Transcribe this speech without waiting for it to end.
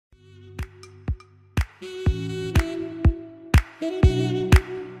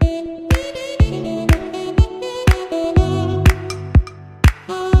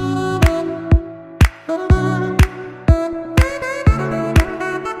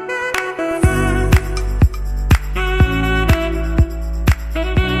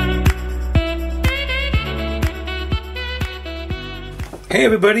Hey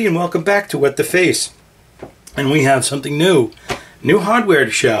everybody, and welcome back to What the Face. And we have something new hardware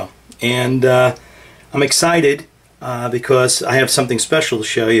to show. And I'm excited because I have something special to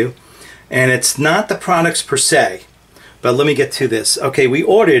show you. And it's not the products per se, but let me get to this. Okay, we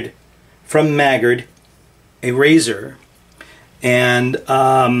ordered from Merkur a razor, and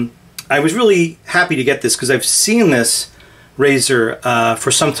I was really happy to get this because I've seen this razor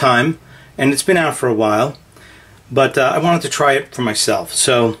for some time, and it's been out for a while. But I wanted to try it for myself.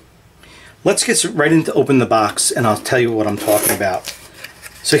 So let's get right into open the box and I'll tell you what I'm talking about.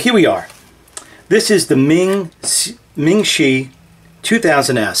 So here we are. This is the Ming Shi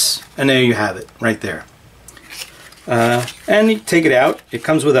 2000S. And there you have it right there. And you take it out. It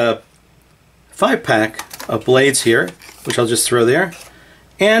comes with a 5-pack of blades here, which I'll just throw there.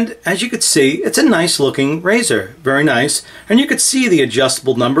 And as you can see, it's a nice looking razor. Very nice. And you could see the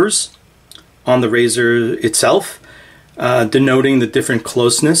adjustable numbers on the razor itself, denoting the different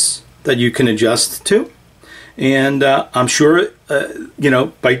closeness that you can adjust to. And I'm sure,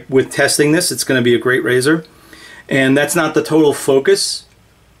 with testing this, it's going to be a great razor. And that's not the total focus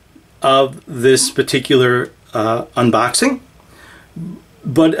of this particular unboxing.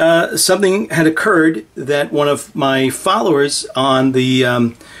 But something had occurred that one of my followers on the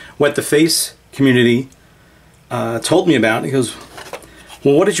What the Face community told me about. He goes,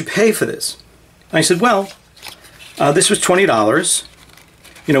 "Well, what did you pay for this?" I said, well, this was $20,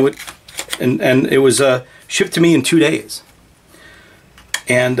 and it was shipped to me in 2 days.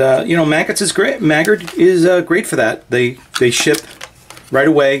 And, Merkur is great. Merkur is great for that. They ship right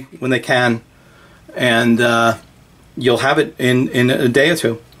away when they can, and you'll have it in a day or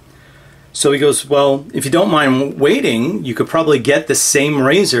two. So he goes, well, if you don't mind waiting, you could probably get the same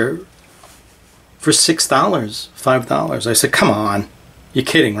razor for $6, $5. I said, come on, you're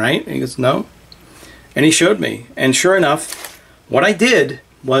kidding, right? And he goes, no. And he showed me, and sure enough, what I did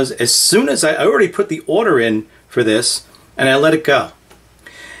was, as soon as I already put the order in for this, and I let it go.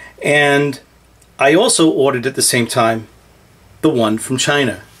 And I also ordered at the same time the one from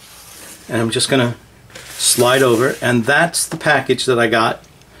China. And I'm just going to slide over, and that's the package that I got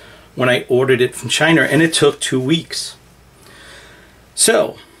when I ordered it from China, and it took 2 weeks.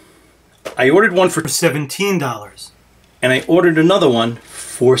 So, I ordered one for $17, and I ordered another one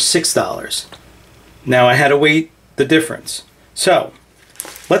for $6. Now I had to wait the difference. So,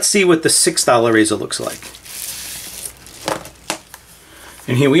 let's see what the $6 razor looks like.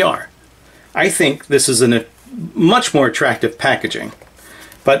 And here we are. I think this is a much more attractive packaging.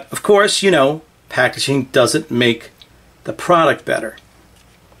 But of course, packaging doesn't make the product better.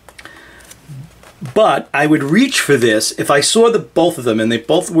 But I would reach for this. If I saw both of them and they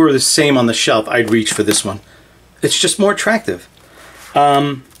both were the same on the shelf, I'd reach for this one. It's just more attractive.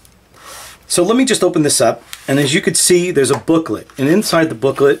 So let me just open this up, and as you can see, there's a booklet, and inside the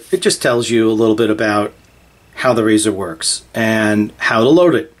booklet it just tells you a little bit about how the razor works and how to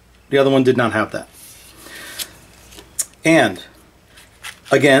load it. The other one did not have that. And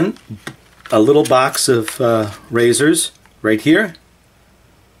again, a little box of razors right here,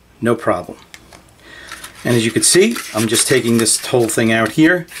 no problem. And as you can see, I'm just taking this whole thing out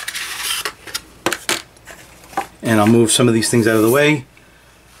here, and I'll move some of these things out of the way.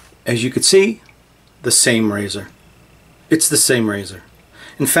 As you can see, the same razor. It's the same razor.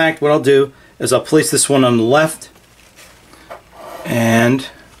 In fact, what I'll do is I'll place this one on the left, and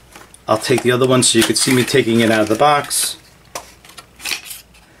I'll take the other one so you can see me taking it out of the box,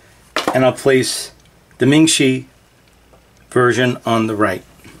 and I'll place the Ming Shi version on the right.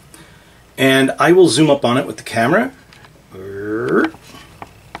 And I will zoom up on it with the camera.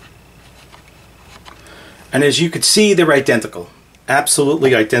 And as you can see, they're identical.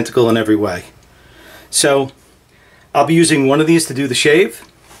 Absolutely identical in every way. So I'll be using one of these to do the shave.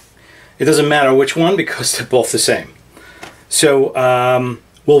 It doesn't matter which one because they're both the same. So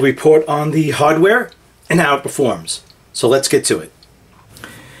we'll report on the hardware and how it performs. So let's get to it.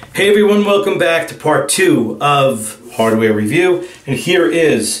 Hey everyone, welcome back to part 2 of hardware review. And here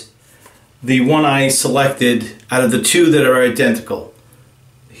is the one I selected out of the 2 that are identical.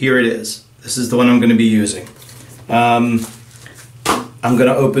 Here it is. This is the one I'm going to be using. I'm going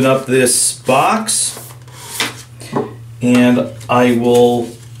to open up this box, and I will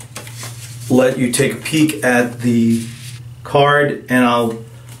let you take a peek at the card, and I'll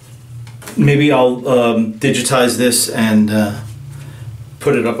digitize this and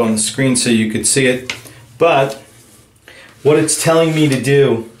put it up on the screen so you could see it. But what it's telling me to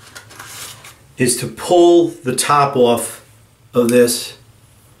do is to pull the top off of this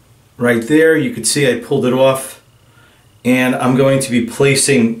right there. You can see I pulled it off. And I'm going to be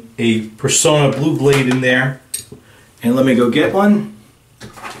placing a Persona blue blade in there. And let me go get one.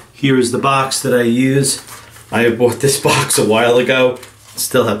 Here is the box that I use. I bought this box a while ago.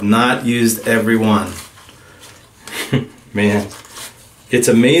 Still have not used every one. Man, it's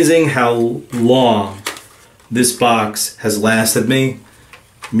amazing how long this box has lasted me.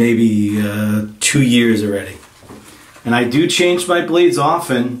 Maybe 2 years already. And I do change my blades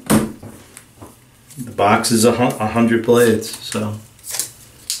often. The box is 100 blades,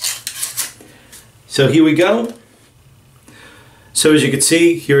 so here we go. So as you can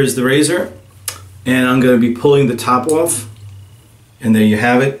see, here is the razor, and I'm going to be pulling the top off, and there you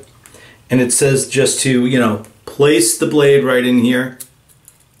have it. And it says just to, you know, place the blade right in here,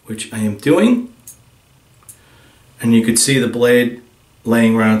 which I am doing. And you can see the blade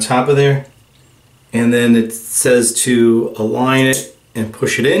laying right on top of there. And then it says to align it and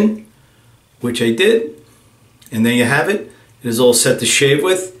push it in, which I did. And there you have it. It is all set to shave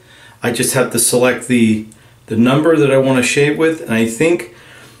with. I just have to select the number that I want to shave with. And I think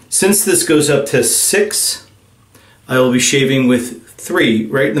since this goes up to 6, I will be shaving with 3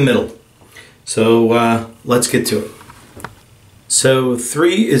 right in the middle. So let's get to it. So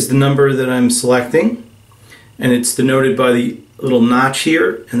 3 is the number that I'm selecting. And it's denoted by the little notch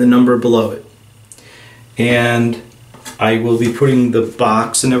here and the number below it. And I will be putting the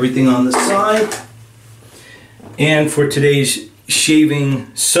box and everything on the side. And for today's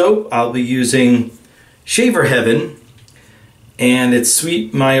shaving soap, I'll be using Shaver Heaven, and it's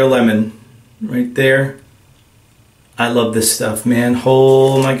Sweet Mayo Lemon right there. I love this stuff, man.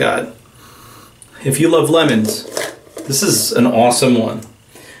 Oh my God. If you love lemons, this is an awesome one.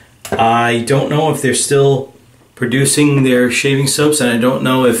 I don't know if they're still producing their shaving soaps, and I don't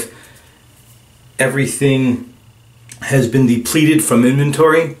know if everything has been depleted from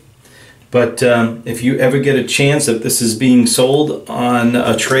inventory. But if you ever get a chance, if this is being sold on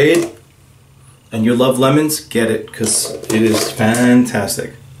a trade and you love lemons, get it, because it is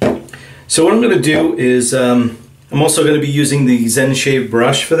fantastic. So what I'm going to do is I'm also going to be using the Zen Shave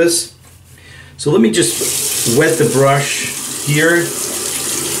brush for this. So let me just wet the brush here.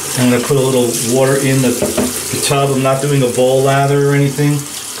 I'm going to put a little water in the tub. I'm not doing a bowl lather or anything,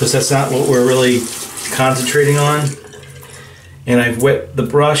 because that's not what we're really concentrating on. And I've wet the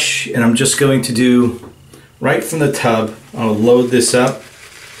brush, and I'm just going to do right from the tub. I'll load this up.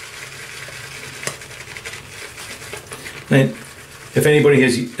 And if anybody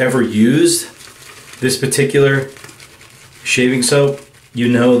has ever used this particular shaving soap, you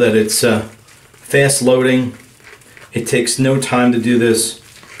know that it's fast loading. It takes no time to do this,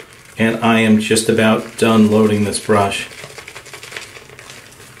 and I am just about done loading this brush.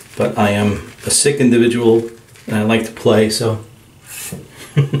 But I am a sick individual, and I like to play, so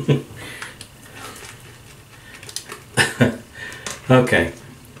okay,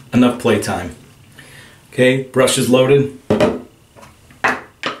 enough playtime. Okay, brush is loaded.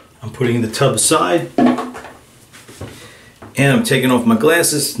 I'm putting the tub aside, and I'm taking off my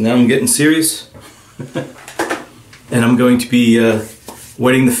glasses. Now I'm getting serious. And I'm going to be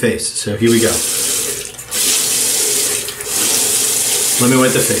wetting the face. So here we go. Let me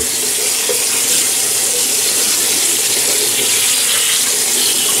wet the face.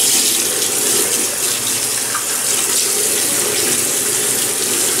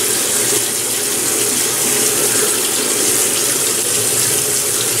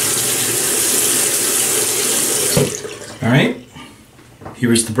 All right,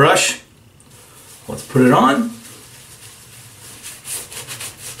 here is the brush. Let's put it on.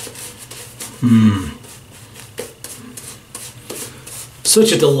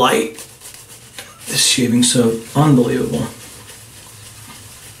 Such a delight. This shaving soap, unbelievable.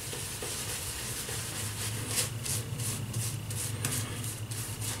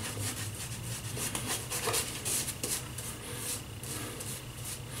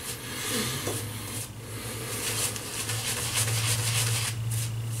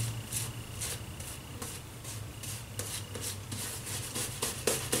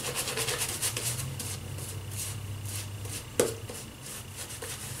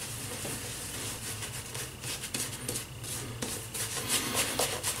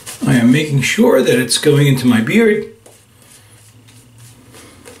 I am making sure that it's going into my beard.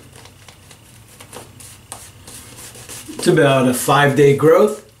 It's about a 5-day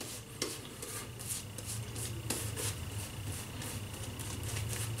growth.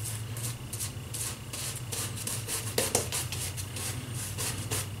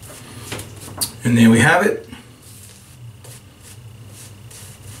 And there we have it.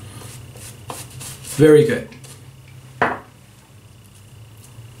 Very good.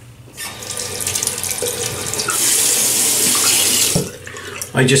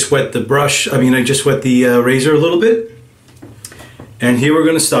 I just wet the brush, I just wet the razor a little bit. And here we're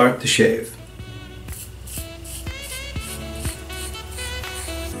going to start the shave.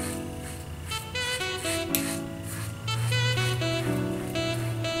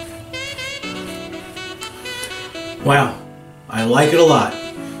 Wow, I like it a lot.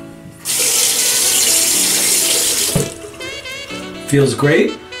 Feels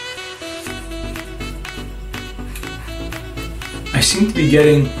great. I seem to be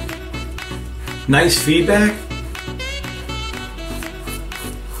getting nice feedback.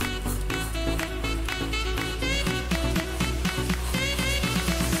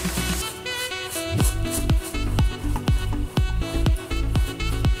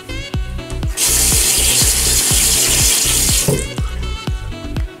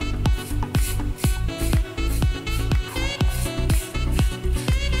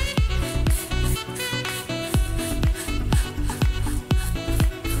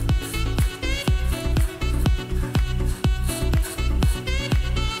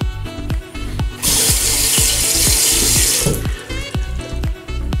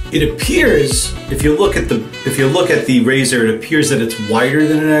 It appears, if you look at the razor, it appears that it's wider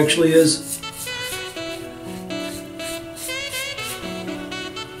than it actually is.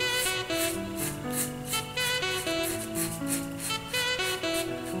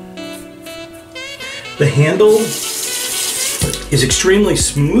 The handle is extremely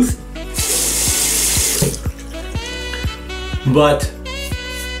smooth, but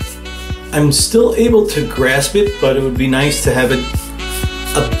I'm still able to grasp it, but it would be nice to have it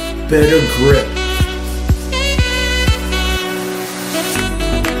a better grip.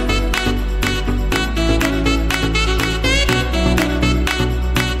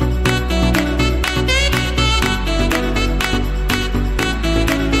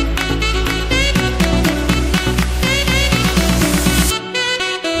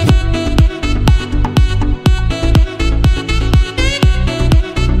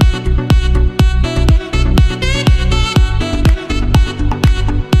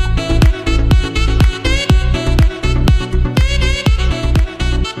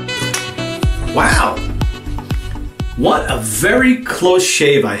 Wow, what a very close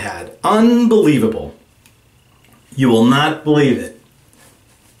shave I had. Unbelievable. You will not believe it.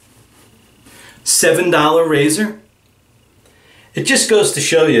 $7 razor. It just goes to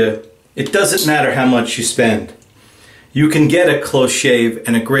show you, it doesn't matter how much you spend. You can get a close shave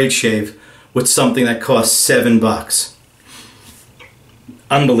and a great shave with something that costs $7.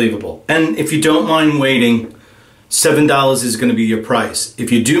 Unbelievable. And if you don't mind waiting, $7 is going to be your price.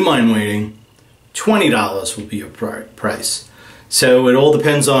 If you do mind waiting, $20 will be your price. So it all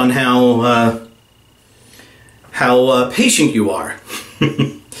depends on how patient you are.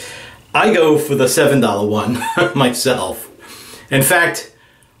 I go for the $7 one myself. In fact,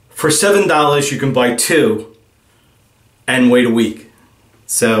 for $7 you can buy 2 and wait a week.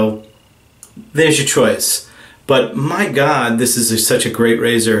 So there's your choice. But my God, this is such a great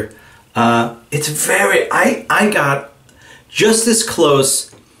razor. It's very, I got just as close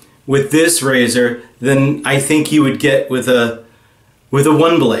with this razor than I think you would get with a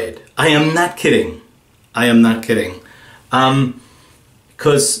one blade. I am not kidding. I am not kidding.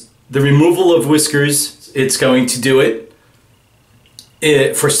 Because the removal of whiskers, it's going to do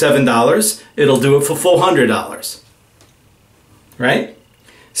it for $7. It'll do it for $400. Right?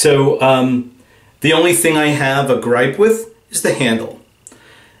 So the only thing I have a gripe with is the handle.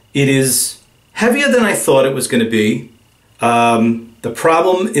 It is heavier than I thought it was going to be. The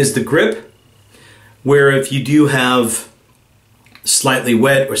problem is the grip, where if you do have slightly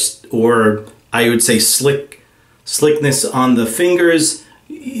wet or I would say slickness on the fingers,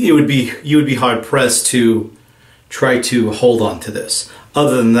 you would be hard pressed to try to hold on to this.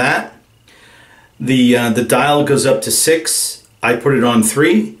 Other than that, the dial goes up to 6. I put it on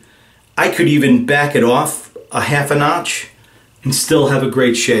 3. I could even back it off a half a notch and still have a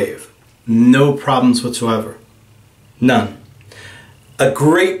great shave. No problems whatsoever. None. A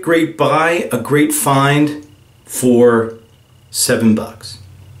great, great buy, a great find for $7.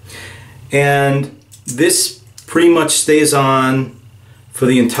 And this pretty much stays on for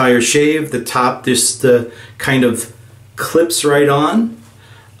the entire shave. The top just kind of clips right on.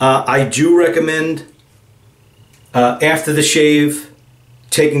 I do recommend after the shave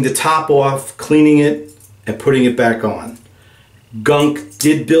taking the top off, cleaning it, and putting it back on. Gunk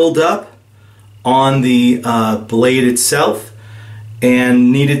did build up on the blade itself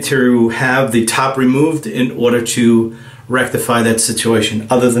and needed to have the top removed in order to rectify that situation.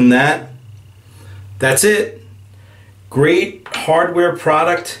 Other than that, that's it. Great hardware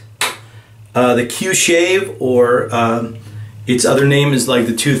product. The QShave, or its other name is like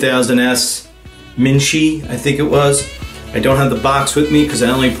the 2000S Ming Shi, I think it was. I don't have the box with me because I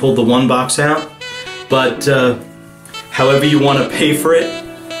only pulled the one box out, but however you want to pay for it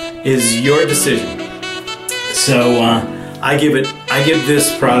is your decision. So I give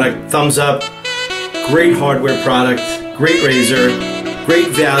this product thumbs up. Great hardware product, great razor, great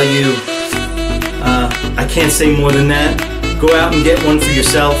value. I can't say more than that. Go out and get one for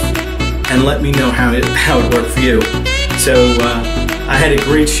yourself and let me know how it worked for you. So I had a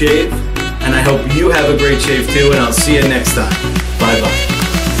great shave, and I hope you have a great shave too, and I'll see you next time. Bye-bye.